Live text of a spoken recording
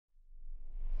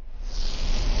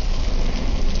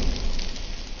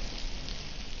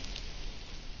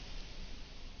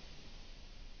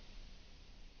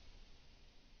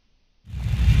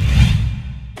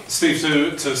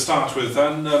Steve, to start with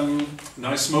then,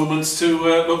 nice moments to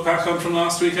look back on from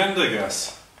last weekend, I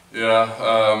guess. Yeah,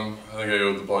 I think I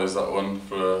owed the boys that one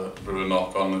for a bit of a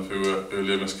knock on a few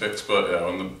earlier missed kicks, but yeah,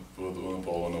 when the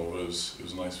ball went over, it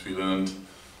was a nice feeling, and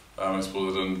I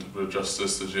suppose it did a bit of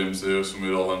justice to James Davis when we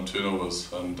had all them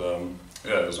turnovers, and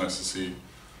yeah, it was nice to see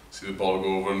the ball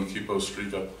go over and keep our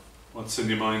streak up. What's in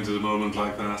your mind at a moment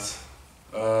like that?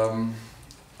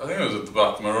 I think I was at the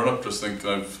back of my run-up, just thinking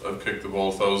I've kicked the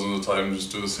ball thousands of times,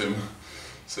 just do the same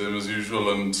as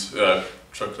usual, and yeah,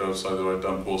 chucked it outside the right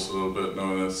damn post a little bit,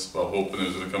 knowing it's, well, hoping it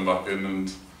was going to come back in,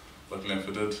 and luckily enough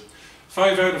it did.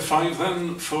 5 out of 5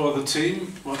 then for the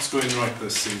team. What's going right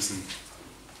this season?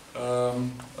 I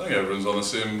think everyone's on the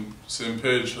same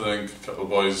page. I think a couple of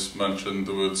boys mentioned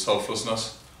the word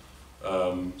selflessness.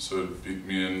 So it beat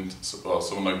me and, well,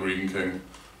 someone like Regan King.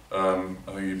 I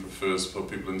think he prefers to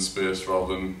put people in space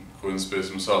rather than go in space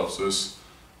himself. So it's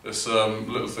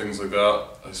little things like that.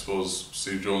 I suppose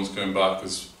Steve Jones coming back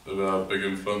is a big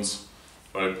influence.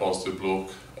 Very positive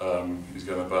bloke. He's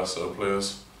getting the best out of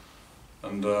players,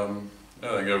 and yeah,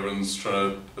 I think everyone's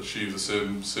trying to achieve the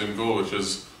same goal, which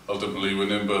is ultimately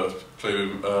winning, but play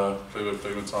with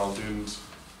mentality and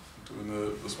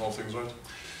doing the small things right.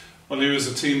 Well, you as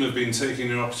a team have been taking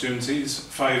your opportunities.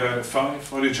 5 out of 5.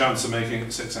 What are your chances of making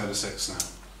it 6 out of 6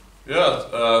 now?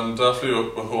 Yeah, definitely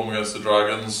we're home against the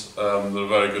Dragons. They're a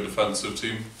very good defensive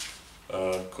team,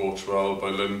 coached well by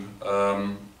Lynn.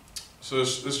 So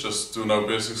it's just doing our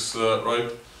basics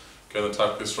right, getting the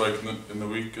tactics right in the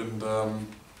week, and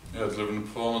yeah, delivering the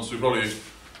performance. We probably,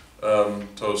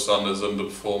 to our standards,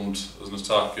 underperformed as an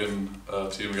attacking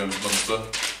team against Munster,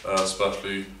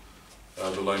 especially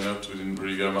the line-out. We didn't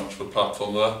really get much of a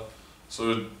platform there, so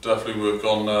we'll definitely work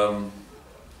on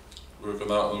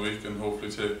that in the week, and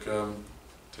hopefully take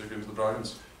into the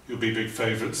Dragons. You'll be big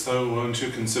favourites though, won't you,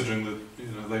 considering that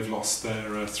they've lost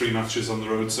their 3 matches on the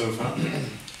road so far?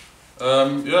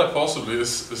 Yeah, possibly.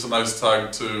 It's a nice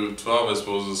tag to have, I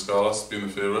suppose, as Scarlets being the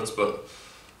favourites, but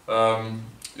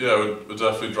yeah, we're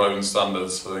definitely driving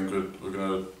standards. I think we're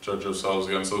going to judge ourselves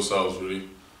against ourselves, really,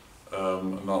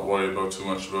 and not worry about too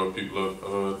much about people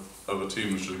of a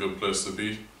team, which is a good place to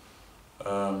be.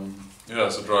 Yeah,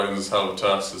 so Dragons is a hell of a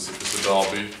test. It's a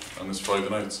derby, and it's Friday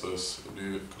night, so it'll be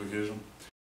a good occasion.